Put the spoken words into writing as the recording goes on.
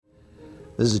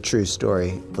This is a true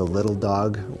story. The little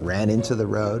dog ran into the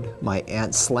road. My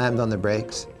aunt slammed on the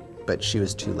brakes, but she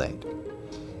was too late.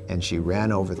 And she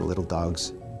ran over the little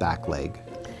dog's back leg.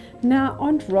 Now,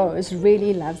 Aunt Rose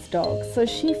really loves dogs, so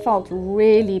she felt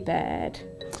really bad.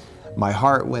 My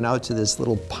heart went out to this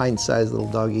little pint-sized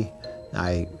little doggy.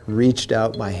 I reached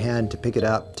out my hand to pick it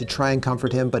up to try and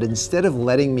comfort him, but instead of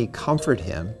letting me comfort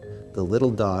him, the little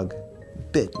dog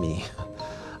bit me.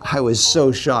 I was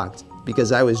so shocked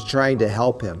because I was trying to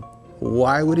help him.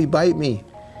 Why would he bite me?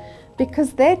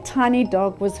 Because that tiny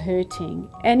dog was hurting,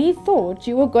 and he thought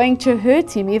you were going to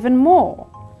hurt him even more.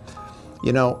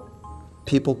 You know,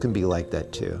 people can be like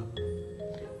that too.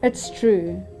 It's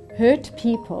true. Hurt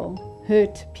people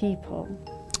hurt people.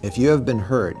 If you have been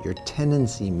hurt, your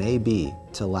tendency may be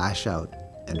to lash out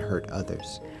and hurt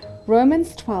others.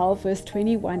 Romans 12 verse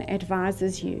 21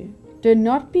 advises you, do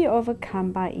not be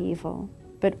overcome by evil,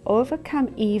 but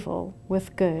overcome evil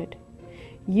with good.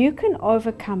 You can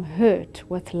overcome hurt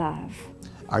with love.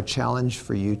 Our challenge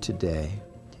for you today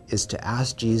is to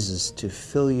ask Jesus to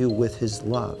fill you with his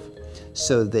love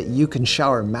so that you can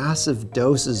shower massive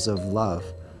doses of love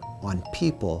on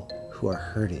people who are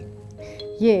hurting.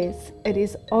 Yes, it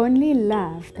is only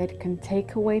love that can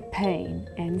take away pain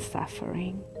and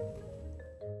suffering.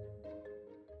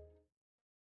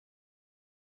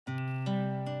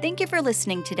 Thank you for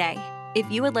listening today. If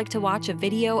you would like to watch a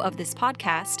video of this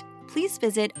podcast, please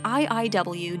visit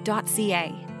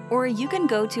iiw.ca, or you can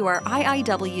go to our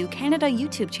IIW Canada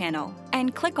YouTube channel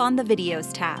and click on the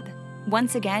Videos tab.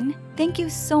 Once again, thank you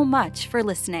so much for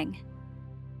listening.